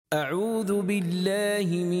أعوذ بالله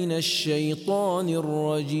من الشيطان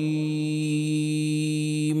الرجيم.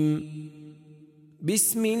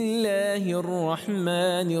 بسم الله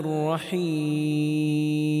الرحمن الرحيم.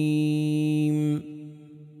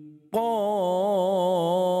 قاف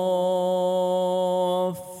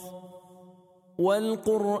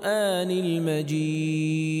والقرآن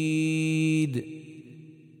المجيد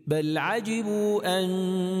بل عجبوا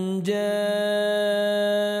أن جاءهم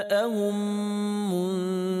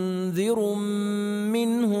منذر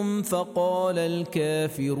منهم فقال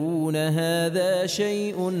الكافرون هذا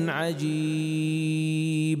شيء عجيب.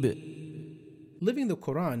 Living the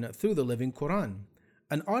Quran through the Living Quran,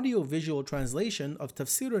 an audio-visual translation of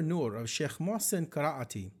Tafsir an-Nur of Sheikh Mohsen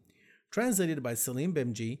Qaraati, translated by Salim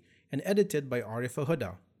Bimji and edited by Arif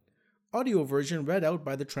Huda. Audio version read out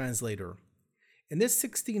by the translator. In this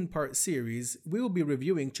 16-part series, we will be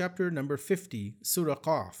reviewing chapter number 50, Surah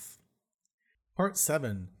Qaf. Part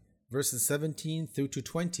 7, verses 17 through to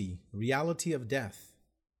 20, Reality of Death.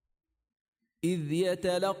 إذ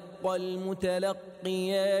يتلقى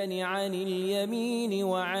المتلقيان عن اليمين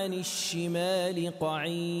وعن الشمال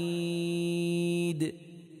قعيد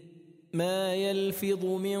ما يلفظ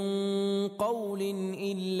من قول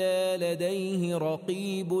إلا لديه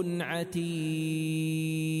رقيب عتيد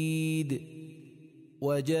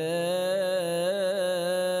وجاءت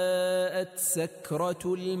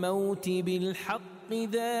سكرة الموت بالحق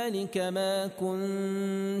ذلك ما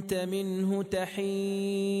كنت منه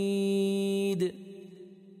تحيد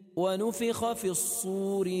ونفخ في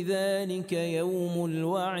الصور ذلك يوم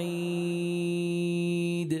الوعيد.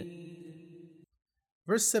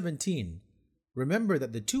 Verse 17. Remember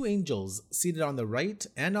that the two angels seated on the right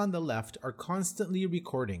and on the left are constantly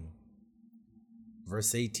recording.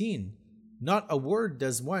 Verse 18. Not a word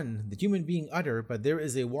does one, the human being, utter, but there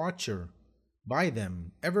is a watcher by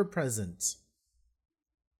them, ever present.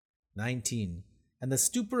 19. And the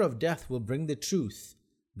stupor of death will bring the truth.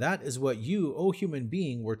 That is what you, O human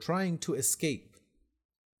being, were trying to escape.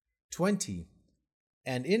 20.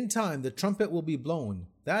 And in time the trumpet will be blown.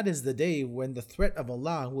 That is the day when the threat of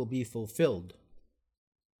Allah will be fulfilled.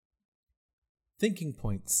 Thinking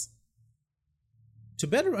points. To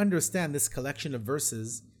better understand this collection of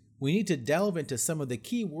verses, we need to delve into some of the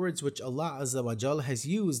key words which Allah Azza wa Jal has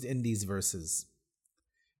used in these verses.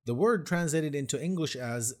 The word translated into English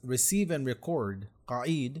as receive and record,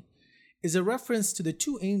 qa'id, is a reference to the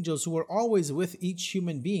two angels who are always with each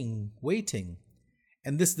human being, waiting.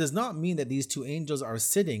 And this does not mean that these two angels are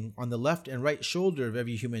sitting on the left and right shoulder of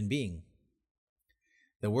every human being.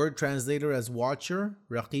 The word translated as watcher,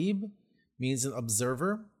 raqib, means an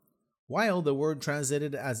observer, while the word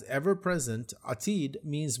translated as ever-present, atid,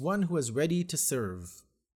 means one who is ready to serve.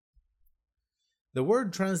 The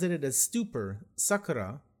word translated as stupor,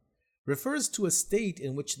 sakra, refers to a state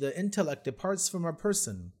in which the intellect departs from a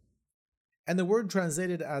person, and the word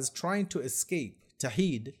translated as trying to escape,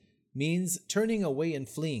 tahid, means turning away and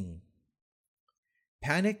fleeing.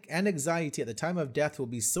 Panic and anxiety at the time of death will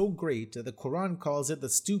be so great that the Quran calls it the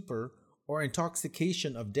stupor or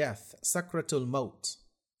intoxication of death, sakratul maut.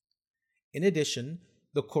 In addition,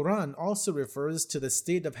 the Quran also refers to the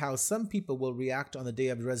state of how some people will react on the day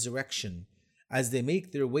of resurrection, as they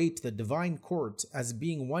make their way to the divine court, as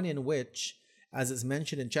being one in which, as is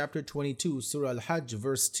mentioned in chapter 22, Surah Al-Hajj,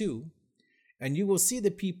 verse 2, and you will see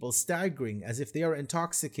the people staggering as if they are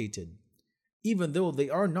intoxicated, even though they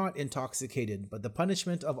are not intoxicated, but the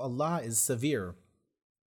punishment of Allah is severe.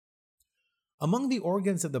 Among the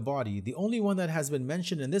organs of the body, the only one that has been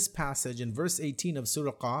mentioned in this passage in verse 18 of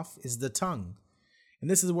Surah Qaf is the tongue. And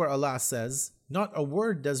this is where Allah says, not a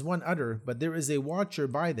word does one utter, but there is a watcher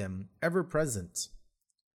by them, ever present.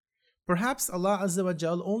 Perhaps Allah Azza wa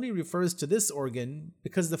Jal only refers to this organ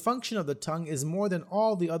because the function of the tongue is more than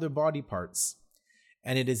all the other body parts,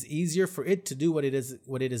 and it is easier for it to do what it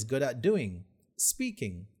is good at doing,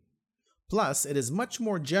 speaking. Plus, it is much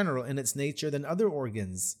more general in its nature than other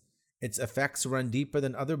organs. Its effects run deeper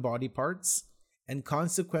than other body parts, and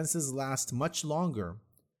consequences last much longer,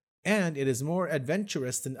 and it is more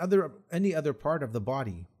adventurous than any other part of the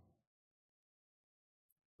body.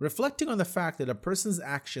 Reflecting on the fact that a person's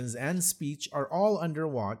actions and speech are all under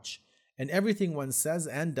watch, and everything one says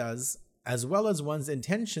and does, as well as one's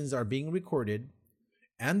intentions, are being recorded,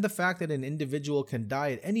 and the fact that an individual can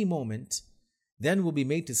die at any moment, then will be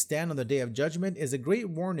made to stand on the Day of Judgment, is a great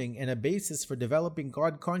warning and a basis for developing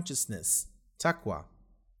God consciousness, taqwa.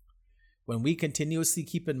 When we continuously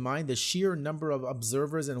keep in mind the sheer number of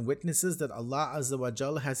observers and witnesses that Allah Azza wa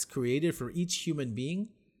Jal has created for each human being,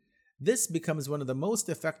 this becomes one of the most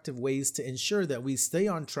effective ways to ensure that we stay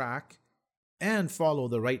on track and follow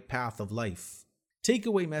the right path of life.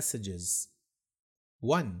 Takeaway messages.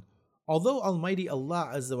 1. Although Almighty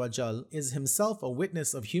Allah Azza wa Jal is Himself a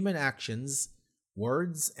witness of human actions,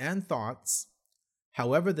 words, and thoughts,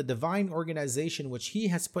 however, the divine organization which He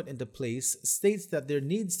has put into place states that there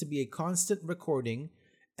needs to be a constant recording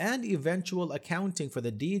and eventual accounting for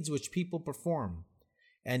the deeds which people perform,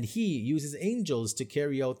 and He uses angels to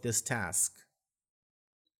carry out this task.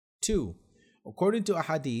 2. According to a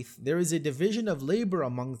hadith, there is a division of labor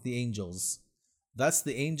among the angels. Thus,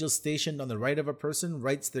 the angel stationed on the right of a person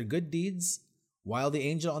writes their good deeds, while the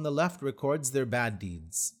angel on the left records their bad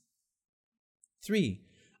deeds. 3.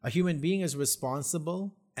 A human being is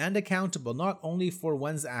responsible and accountable not only for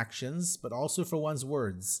one's actions, but also for one's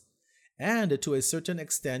words, and to a certain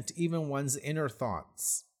extent, even one's inner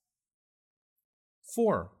thoughts.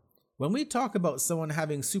 4. When we talk about someone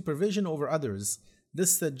having supervision over others,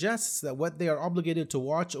 this suggests that what they are obligated to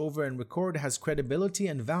watch over and record has credibility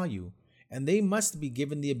and value, and they must be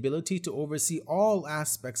given the ability to oversee all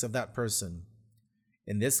aspects of that person.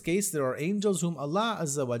 In this case, there are angels whom Allah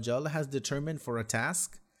Azza wa Jal has determined for a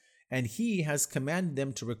task, and He has commanded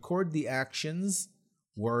them to record the actions,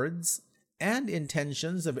 words, and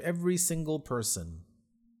intentions of every single person.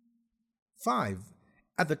 5.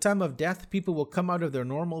 At the time of death, people will come out of their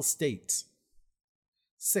normal state.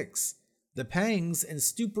 6. The pangs and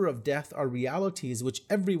stupor of death are realities which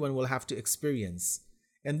everyone will have to experience,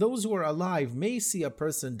 and those who are alive may see a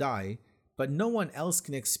person die, but no one else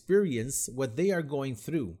can experience what they are going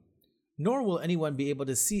through, nor will anyone be able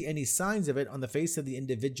to see any signs of it on the face of the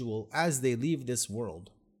individual as they leave this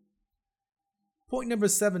world. Point number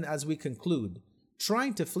 7 as we conclude.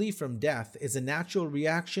 Trying to flee from death is a natural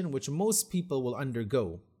reaction which most people will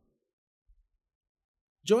undergo.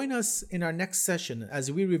 Join us in our next session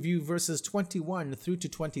as we review verses 21 through to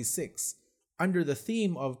 26 under the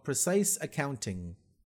theme of precise accounting.